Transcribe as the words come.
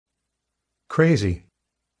Crazy.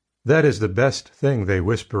 That is the best thing they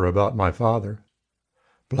whisper about my father.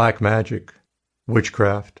 Black magic,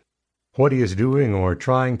 witchcraft, what he is doing or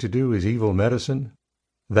trying to do is evil medicine.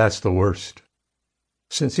 That's the worst.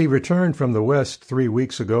 Since he returned from the West 3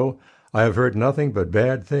 weeks ago, I have heard nothing but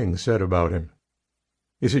bad things said about him.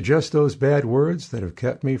 Is it just those bad words that have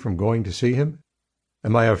kept me from going to see him?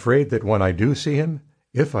 Am I afraid that when I do see him,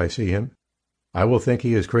 if I see him, I will think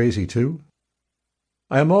he is crazy too?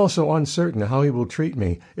 I am also uncertain how he will treat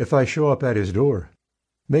me if I show up at his door.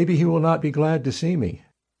 Maybe he will not be glad to see me.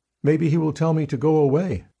 Maybe he will tell me to go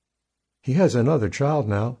away. He has another child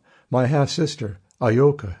now, my half-sister,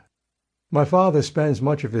 Ayoka. My father spends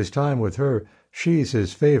much of his time with her. She's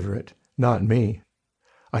his favorite, not me.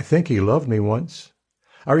 I think he loved me once.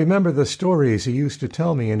 I remember the stories he used to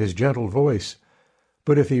tell me in his gentle voice.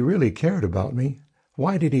 But if he really cared about me,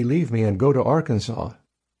 why did he leave me and go to Arkansas?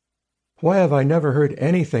 Why have I never heard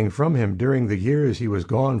anything from him during the years he was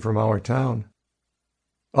gone from our town?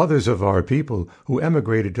 Others of our people who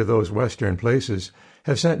emigrated to those western places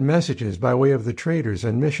have sent messages by way of the traders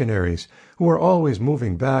and missionaries who are always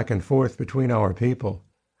moving back and forth between our people.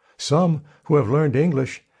 Some who have learned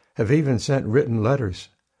English have even sent written letters,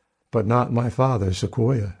 but not my father,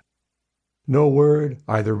 Sequoia. No word,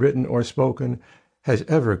 either written or spoken, has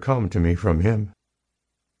ever come to me from him.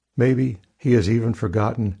 Maybe he has even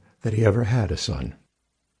forgotten that he ever had a son.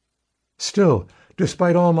 Still,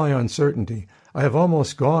 despite all my uncertainty, I have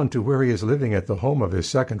almost gone to where he is living at the home of his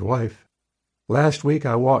second wife. Last week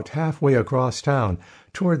I walked halfway across town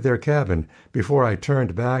toward their cabin before I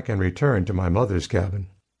turned back and returned to my mother's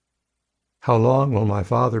cabin. How long will my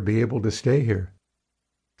father be able to stay here?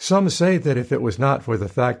 Some say that if it was not for the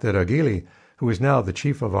fact that Agili, who is now the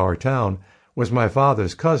chief of our town, was my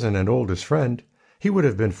father's cousin and oldest friend, he would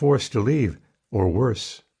have been forced to leave, or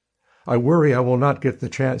worse. I worry I will not get the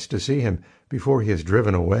chance to see him before he is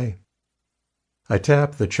driven away. I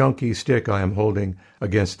tap the chunky stick I am holding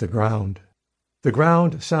against the ground. The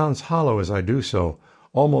ground sounds hollow as I do so,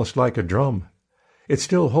 almost like a drum. It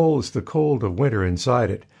still holds the cold of winter inside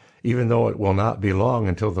it, even though it will not be long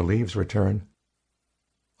until the leaves return.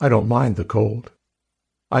 I don't mind the cold.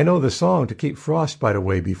 I know the song to keep frostbite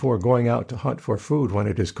away before going out to hunt for food when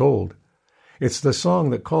it is cold. It's the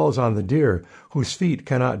song that calls on the deer whose feet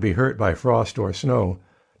cannot be hurt by frost or snow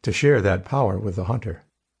to share that power with the hunter.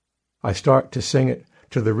 I start to sing it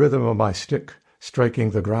to the rhythm of my stick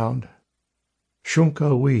striking the ground.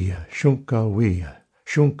 Shunka-wee-ya, shunka-wee-ya,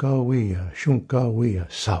 shunka-wee-ya, shunka-wee-ya,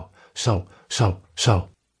 so, so, so, so.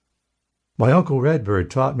 My Uncle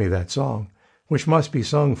Redbird taught me that song, which must be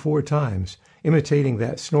sung 4 times, imitating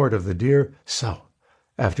that snort of the deer, so,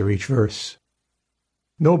 after each verse.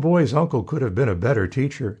 No boy's uncle could have been a better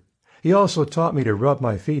teacher. He also taught me to rub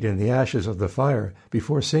my feet in the ashes of the fire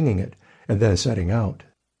before singing it and then setting out.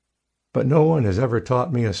 But no one has ever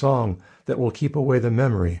taught me a song that will keep away the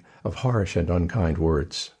memory of harsh and unkind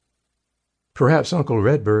words. Perhaps Uncle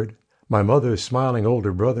Redbird, my mother's smiling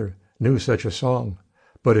older brother, knew such a song,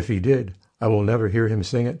 but if he did, I will never hear him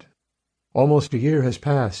sing it. Almost a year has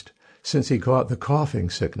passed since he caught the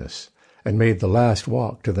coughing sickness and made the last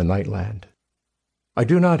walk to the Nightland. I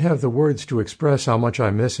do not have the words to express how much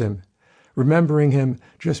I miss him. Remembering him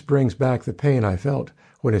just brings back the pain I felt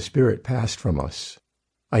when his spirit passed from us.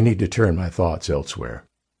 I need to turn my thoughts elsewhere.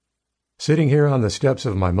 Sitting here on the steps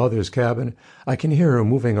of my mother's cabin, I can hear her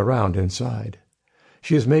moving around inside.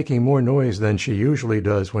 She is making more noise than she usually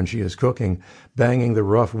does when she is cooking, banging the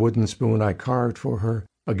rough wooden spoon I carved for her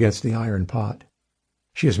against the iron pot.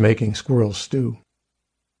 She is making squirrel stew.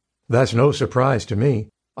 That's no surprise to me.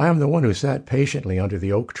 I am the one who sat patiently under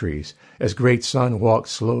the oak trees as great sun walked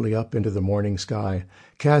slowly up into the morning sky,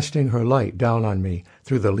 casting her light down on me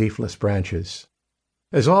through the leafless branches.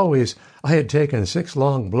 As always, I had taken 6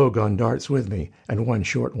 long blowgun darts with me and 1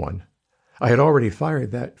 short one. I had already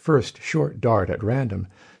fired that first short dart at random,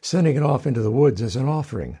 sending it off into the woods as an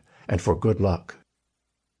offering, and for good luck.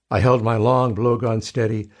 I held my long blowgun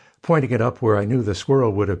steady, pointing it up where I knew the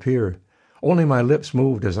squirrel would appear. Only my lips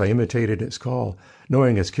moved as I imitated its call,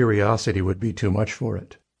 knowing its curiosity would be too much for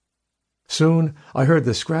it. Soon I heard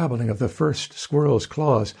the scrabbling of the first squirrel's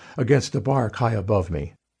claws against the bark high above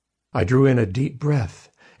me. I drew in a deep breath,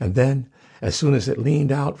 and then, as soon as it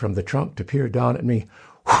leaned out from the trunk to peer down at me,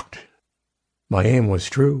 whoot! My aim was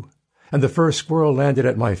true, and the first squirrel landed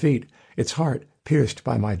at my feet, its heart pierced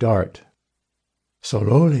by my dart.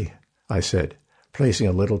 "Slowly," I said, placing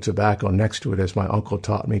a little tobacco next to it as my uncle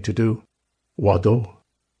taught me to do. "Wado."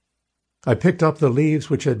 I picked up the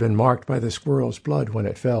leaves which had been marked by the squirrel's blood when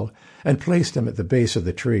it fell, and placed them at the base of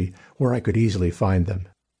the tree where I could easily find them.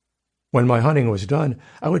 When my hunting was done,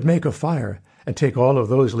 I would make a fire and take all of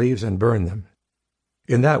those leaves and burn them.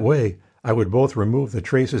 In that way, I would both remove the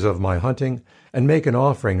traces of my hunting and make an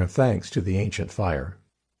offering of thanks to the ancient fire.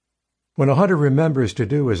 When a hunter remembers to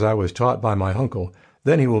do as I was taught by my uncle,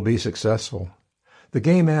 then he will be successful. The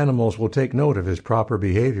game animals will take note of his proper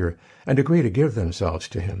behavior and agree to give themselves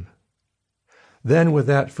to him. Then, with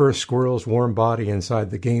that first squirrel's warm body inside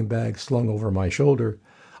the game bag slung over my shoulder,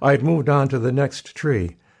 I had moved on to the next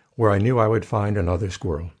tree, where I knew I would find another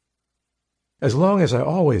squirrel. As long as I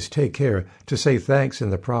always take care to say thanks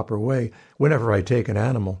in the proper way whenever I take an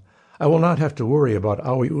animal, I will not have to worry about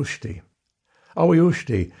Awi-ushti.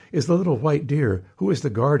 Awi-ushti is the little white deer who is the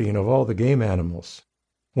guardian of all the game animals.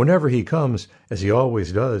 Whenever he comes, as he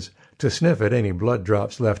always does, to sniff at any blood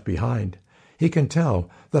drops left behind, he can tell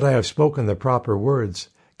that I have spoken the proper words,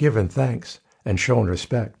 given thanks, and shown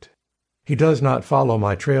respect. He does not follow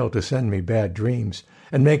my trail to send me bad dreams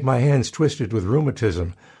and make my hands twisted with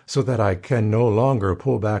rheumatism so that I can no longer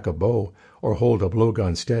pull back a bow or hold a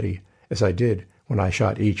blowgun steady, as I did when I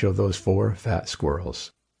shot each of those 4 fat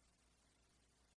squirrels.